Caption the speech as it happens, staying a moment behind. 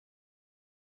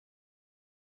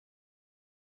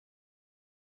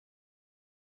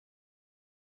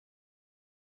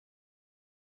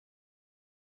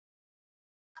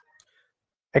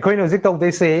ꯑꯩꯈꯣꯏꯅ ꯍꯧꯖꯤꯛ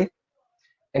ꯇꯧꯗꯣꯏꯁꯦ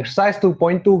exercise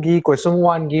 2.2 ꯒꯤ question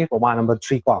 1 ꯒꯤ Roman number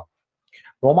 3 ꯀꯣ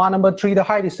Roman number 3 ꯗ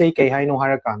ꯍꯥꯏꯔꯤꯁꯦ ꯀꯩ ꯍꯥꯏꯅꯣ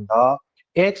ꯍꯥꯏꯔꯀꯥꯟꯗ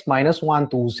x minus 1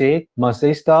 2 ꯁꯦ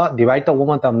ꯃꯁꯤꯁꯇ divide ꯇꯧꯕ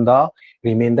ꯃꯇꯝꯗ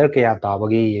remainder ꯀꯌꯥ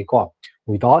ꯇꯥꯕꯒꯦ ꯀꯣ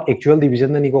without actual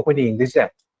division ꯅꯤꯀꯣ ꯑꯩꯈꯣꯏꯅ ꯌꯦꯡꯗꯣꯏꯁꯦ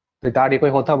ꯑꯗꯨꯇꯥꯔꯗꯤ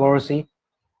ꯑꯩꯈꯣꯏ ꯍꯣꯠꯊꯕꯔꯁꯤ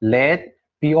let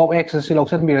p of x ꯑꯁꯤ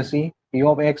ꯂꯧꯁꯟꯕꯤꯔꯁꯤ p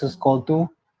of x is equal to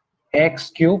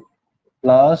x cube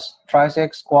plus thrice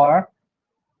x square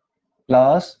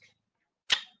plus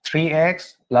 3x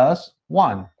plus 1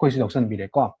 ꯑꯩꯈꯣꯏ ꯁꯤ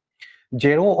ꯂꯧꯁꯟꯕꯤꯔꯦꯀꯣ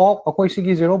 0 of ꯑꯩꯈꯣꯏ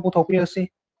ꯁꯤꯒꯤ 0 ꯄꯨꯊꯣꯛꯄꯤꯔꯁꯤ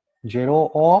 0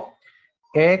 of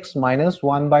x minus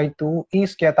 1 by 2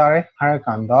 is kya tare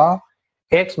harakanda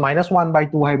x minus 1 by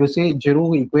 2 haibase 0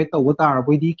 equate tawba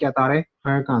tarabodi kya tare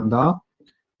harakanda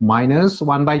minus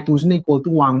 1 by 2 is equal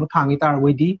to 1 mu thangi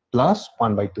tarabodi plus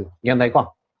 1 by 2 yan dai ko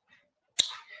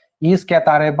is kya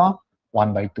tare ba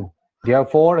 1 by 2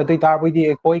 therefore adai tarabodi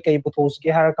ekoi kai puthosge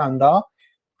harakanda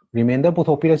remainder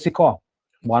puthopirasi ko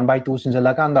 1 by 2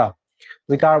 sinjalakanda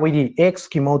tarabodi x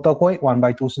ki mota koi 1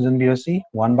 by 2 sinjanbirasi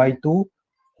 1 by 2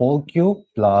 whole cube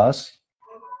plus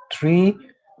 3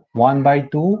 1 by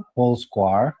 2 whole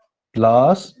square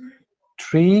plus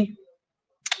 3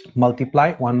 multiply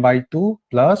 1 by 2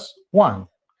 plus 1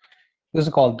 this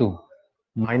is equal to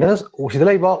minus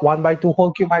 1 by 2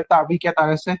 whole cube hai tarbi kya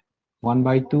tare se 1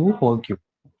 by 2 whole cube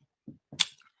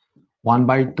 1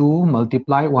 by 2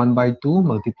 multiply 1 by 2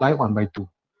 multiply 1 by 2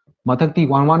 mathakti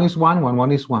 1 1 is 1 1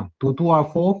 1 is 1 2 2 are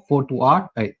 4 4 2 are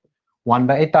 8 1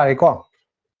 by 8 tare ko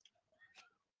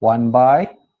 1 by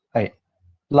 8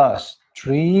 plus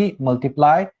 3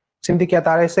 multiply simdi kya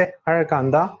tare se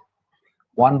harakanda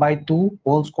 1 by 2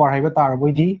 whole square haiba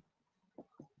tarboidi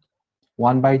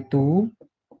 1 by 2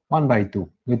 1 by 2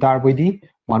 we tarboidi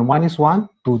 1 1 is 1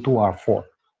 2 2 are 4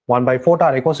 1 by 4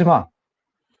 tare ko sima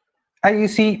ai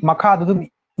si makha du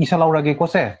isa laurage ko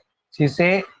se si se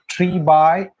 3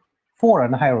 by 4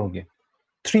 an hairoge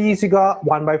 3 siga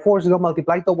 1 by 4 siga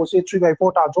multiply to bo se 3 by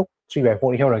 4 ta jo 3 by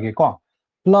 4 hairoge ko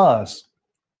plus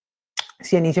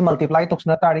si ani se multiply to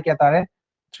sna tare kya tare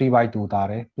 3 by 2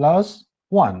 tare plus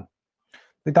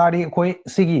 1 tari koi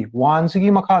sigi 1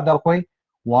 sigi makha da koi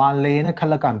 1 le na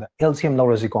khala kan da LCM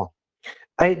laurasi ko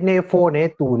 8 ne 4 ne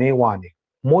 2 ne 1 ne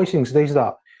moi sing sidai da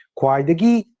khwai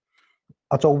dagi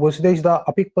achoubo sidai da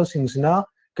apik pa sing sina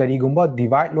kari gumba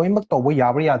divide loimak tawba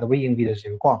yabra yadaba yengbi da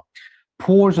se ko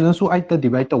 4 sina su 8 ta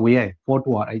divide tawba yai 4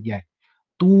 to are 8 yai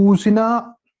 2 sina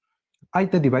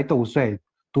 8 ta divide tawba sai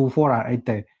 2 4 are 8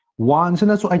 tai 1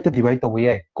 sina su 8 ta divide tawba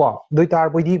yai ko doi tar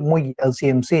boi moi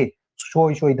LCM se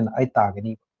soi soi dan 8 ta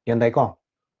gani yan dai ko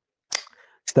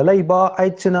sida lai ba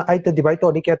 8 sina 8 ta divide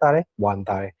to di kya tare 1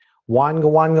 tare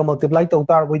 1 ga multiply to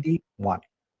tar boi di 1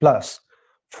 plus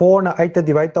 4 na 8 ta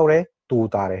divide tore 2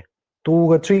 tare 2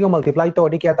 ga 3 ga multiply to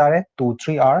di kya tare 2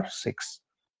 3 are 6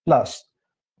 plus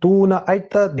 2 na 8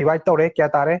 ta divide tore kya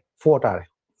tare 4 tare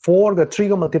 4 ga 3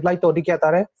 ga multiply to di kya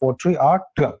tare 4 3 are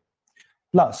 12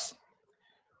 plus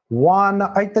 1 na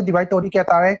 8 ta divide to di kya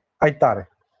tare 8 tare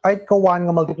 8 ka 1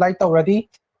 ga multiply to already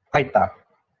 8 tare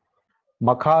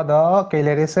makada kay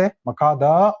lere se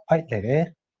makada 8 lere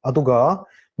aduga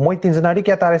moi tinjana di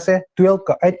kya tare se 12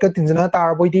 ka 8 ka tinjana tar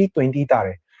boi di 20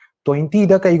 tare 20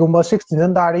 da kai gumba 6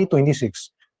 tinjan tare 26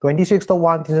 26 to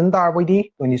 1 tinjan tar boi di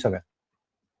 27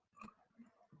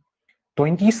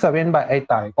 27 by 8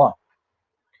 tare ko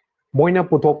moina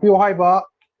puthokpio haiba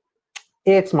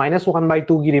x minus 1 by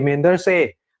 2 gi remainder se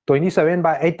 27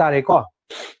 by 8 tare ko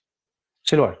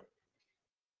silor